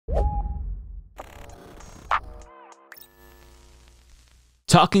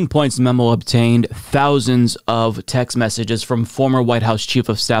Talking Points memo obtained thousands of text messages from former White House Chief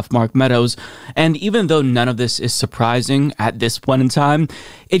of Staff Mark Meadows, and even though none of this is surprising at this point in time,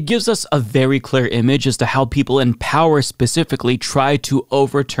 it gives us a very clear image as to how people in power specifically try to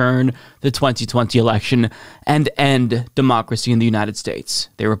overturn the 2020 election and end democracy in the United States.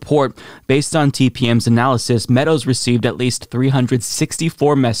 They report, based on TPM's analysis, Meadows received at least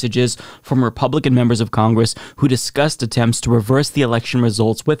 364 messages from Republican members of Congress who discussed attempts to reverse the election results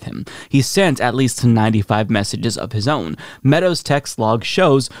with him. He sent at least 95 messages of his own. Meadows' text log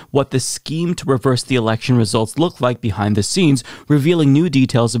shows what the scheme to reverse the election results looked like behind the scenes, revealing new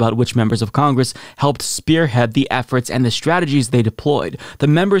details about which members of Congress helped spearhead the efforts and the strategies they deployed. The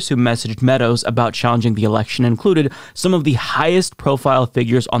members who messaged Meadows about challenging the election included some of the highest profile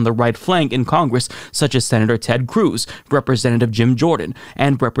figures on the right flank in Congress, such as Senator Ted Cruz, Representative Jim Jordan,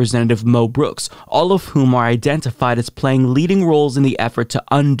 and Representative Mo Brooks, all of whom are identified as playing leading roles in the effort to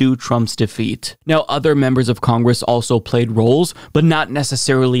undo Trump's defeat. Now, other members of Congress also played roles, but not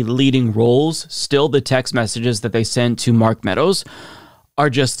necessarily leading roles. Still, the text messages that they sent to Mark Meadows are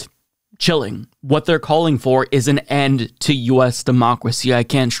just chilling. What they're calling for is an end to U.S. democracy. I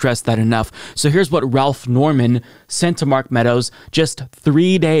can't stress that enough. So here's what Ralph Norman sent to Mark Meadows just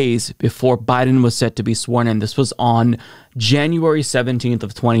 3 days before Biden was set to be sworn in. This was on January 17th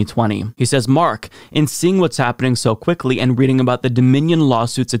of 2020. He says, "Mark, in seeing what's happening so quickly and reading about the Dominion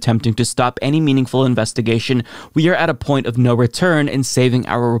lawsuits attempting to stop any meaningful investigation, we are at a point of no return in saving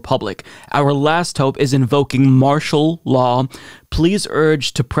our republic. Our last hope is invoking martial law. Please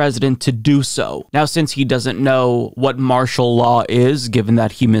urge to President to do so." Now, since he doesn't know what martial law is, given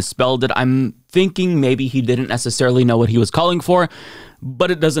that he misspelled it, I'm thinking maybe he didn't necessarily know what he was calling for,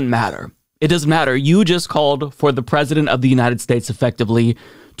 but it doesn't matter. It doesn't matter. You just called for the President of the United States effectively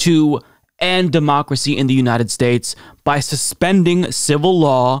to end democracy in the United States by suspending civil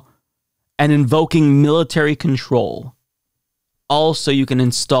law and invoking military control. Also, you can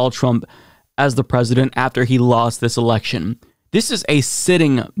install Trump as the president after he lost this election. This is a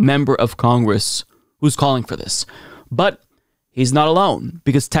sitting member of Congress who's calling for this. But he's not alone,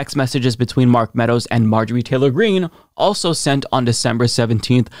 because text messages between Mark Meadows and Marjorie Taylor Greene, also sent on December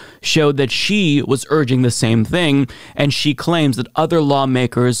 17th, showed that she was urging the same thing, and she claims that other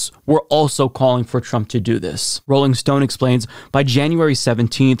lawmakers were also calling for Trump to do this. Rolling Stone explains, by January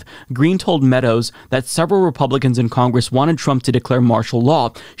 17th, Greene told Meadows that several Republicans in Congress wanted Trump to declare martial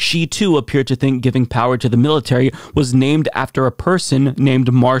law. She, too, appeared to think giving power to the military was named after a person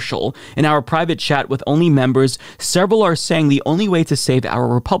named Marshall. In our private chat with only members, several are saying the only way to save our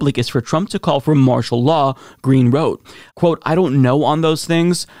republic is for Trump to call for martial law, Greene wrote. Quote, "I don't know on those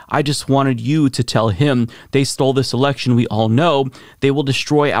things. I just wanted you to tell him. They stole this election, we all know. They will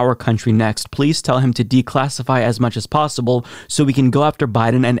destroy our country next. Please tell him to declassify as much as possible so we can go after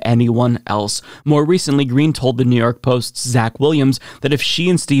Biden and anyone else." More recently, Greene told the New York Post's Zach Williams that if she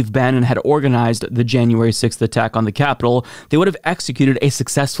and Steve Bannon had organized the January 6th attack on the Capitol, they would have executed a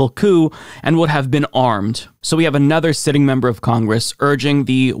successful coup and would have been armed. So we have another sitting member of Congress urging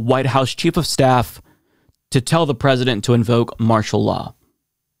the White House Chief of Staff to tell the president to invoke martial law,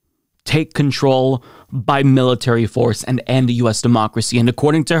 take control by military force, and end U.S. democracy. And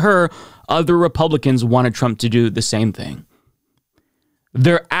according to her, other Republicans wanted Trump to do the same thing.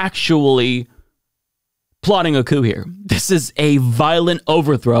 They're actually plotting a coup here. This is a violent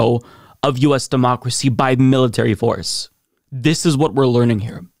overthrow of U.S. democracy by military force. This is what we're learning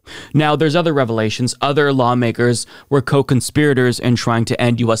here. Now, there's other revelations. Other lawmakers were co-conspirators in trying to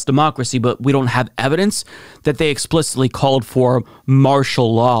end U.S. democracy, but we don't have evidence that they explicitly called for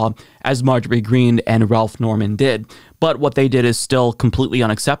martial law, as Marjorie Greene and Ralph Norman did. But what they did is still completely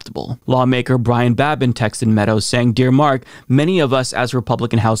unacceptable. Lawmaker Brian Babin texted Meadows saying, "Dear Mark, many of us as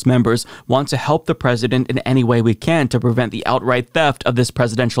Republican House members want to help the president in any way we can to prevent the outright theft of this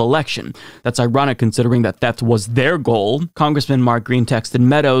presidential election." That's ironic considering that theft was their goal. Congressman Mark Greene texted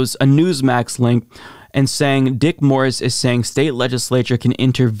Meadows a Newsmax link and saying, "Dick Morris is saying state legislature can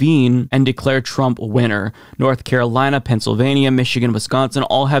intervene and declare Trump winner. North Carolina, Pennsylvania, Michigan, Wisconsin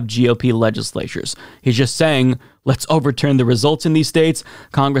all have GOP legislatures." He's just saying, let's overturn the results in these states.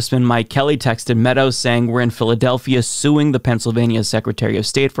 Congressman Mike Kelly texted Meadows saying, "We're in Philadelphia suing the Pennsylvania Secretary of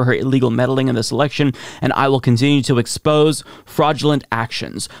State for her illegal meddling in this election, and I will continue to expose fraudulent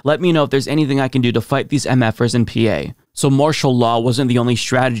actions. Let me know if there's anything I can do to fight these MFers in PA." So martial law wasn't the only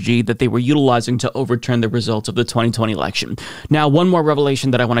strategy that they were utilizing to overturn the results of the 2020 election. Now, one more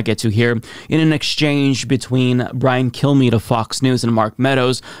revelation that I want to get to here. In an exchange between Brian Kilmeade of Fox News and Mark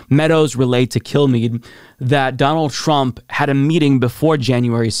Meadows, Meadows relayed to Kilmeade that Donald Trump had a meeting before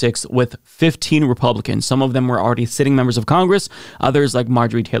January 6th with 15 Republicans. Some of them were already sitting members of Congress. Others, like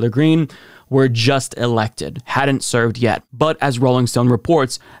Marjorie Taylor Greene, were just elected, hadn't served yet. But as Rolling Stone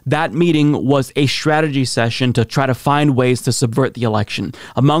reports, that meeting was a strategy session to try to find ways to subvert the election.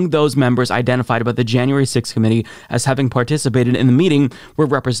 Among those members identified by the January 6th committee as having participated in the meeting were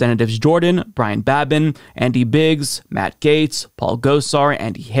Representatives Jordan, Brian Babin, Andy Biggs, Matt Gaetz, Paul Gosar,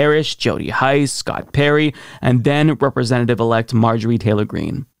 Andy Harris, Jody Hice, Scott Perry, and then Representative-elect Marjorie Taylor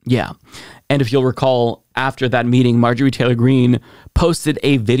Greene. Yeah. And if you'll recall, after that meeting, Marjorie Taylor Greene posted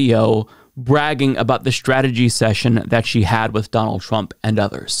a video bragging about the strategy session that she had with Donald Trump and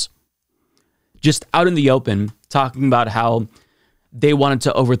others. Just out in the open, talking about how they wanted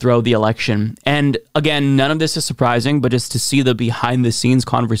to overthrow the election. And again, none of this is surprising, but just to see the behind-the-scenes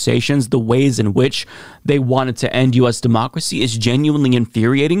conversations, the ways in which they wanted to end U.S. democracy is genuinely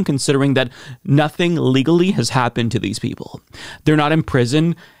infuriating, considering that nothing legally has happened to these people. They're not in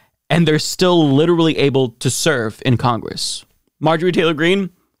prison, and they're still literally able to serve in Congress. Marjorie Taylor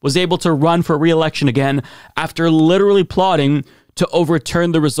Greene was able to run for re-election again after literally plotting to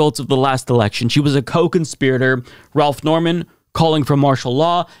overturn the results of the last election. She was a co-conspirator, Ralph Norman calling for martial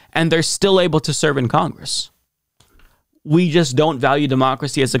law, and they're still able to serve in Congress. We just don't value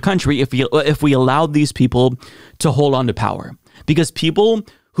democracy as a country if we allow these people to hold on to power. Because people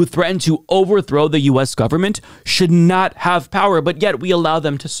who threaten to overthrow the U.S. government should not have power, but yet we allow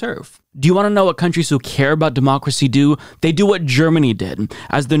them to serve. Do you want to know what countries who care about democracy do? They do what Germany did.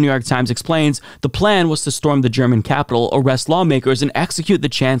 As the New York Times explains, the plan was to storm the German capital, arrest lawmakers, and execute the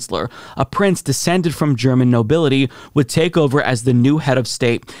chancellor. A prince descended from German nobility would take over as the new head of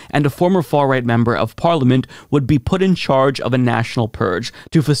state, and a former far-right member of parliament would be put in charge of a national purge.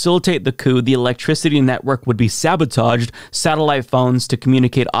 To facilitate the coup, the electricity network would be sabotaged. Satellite phones to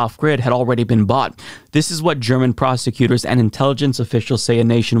communicate off-grid had already been bought. This is what German prosecutors and intelligence officials say a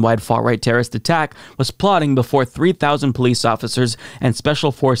nationwide far-right terrorist attack was plotting before 3,000 police officers and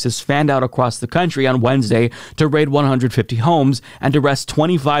special forces fanned out across the country on Wednesday to raid 150 homes and arrest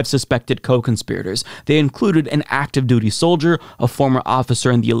 25 suspected co-conspirators. They included an active duty soldier, a former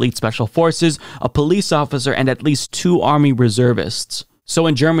officer in the elite special forces, a police officer, and at least 2 army reservists. So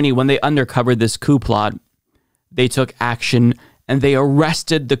in Germany, when they uncovered this coup plot, they took action and they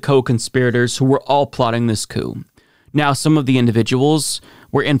arrested the co-conspirators who were all plotting this coup. Now, some of the individuals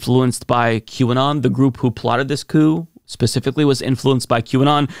were influenced by QAnon. The group who plotted this coup specifically was influenced by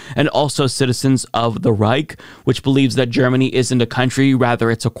QAnon, and also citizens of the Reich, which believes that Germany isn't a country, rather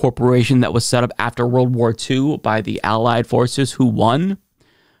it's a corporation that was set up after World War II by the Allied forces who won.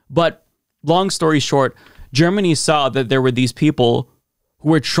 But long story short, Germany saw that there were these people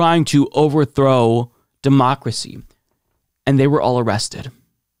who were trying to overthrow democracy, and they were all arrested.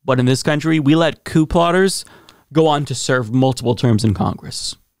 But in this country, we let coup plotters go on to serve multiple terms in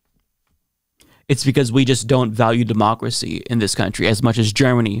Congress. It's because we just don't value democracy in this country as much as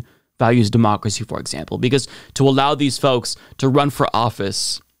Germany values democracy, for example. Because to allow these folks to run for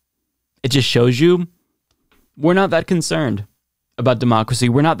office, it just shows you we're not that concerned about democracy.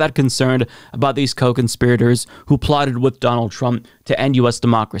 We're not that concerned about these co-conspirators who plotted with Donald Trump to end U.S.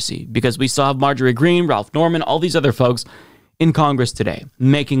 democracy. Because we still have Marjorie Greene, Ralph Norman, all these other folks in Congress today,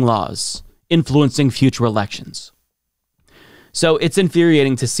 making laws, influencing future elections. So it's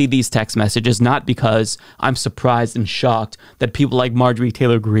infuriating to see these text messages, not because I'm surprised and shocked that people like Marjorie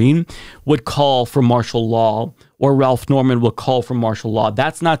Taylor Greene would call for martial law or Ralph Norman would call for martial law.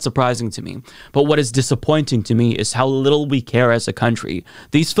 That's not surprising to me. But what is disappointing to me is how little we care as a country.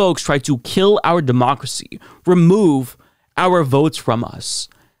 These folks try to kill our democracy, remove our votes from us,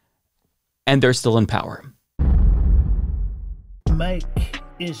 and they're still in power. Mike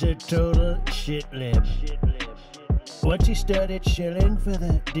is a total shitlib. Once he started shilling for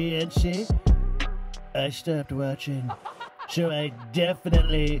the DNC, I stopped watching. So I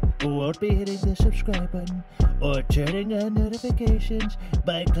definitely won't be hitting the subscribe button or turning on notifications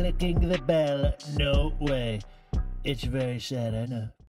by clicking the bell. No way. It's very sad, I know.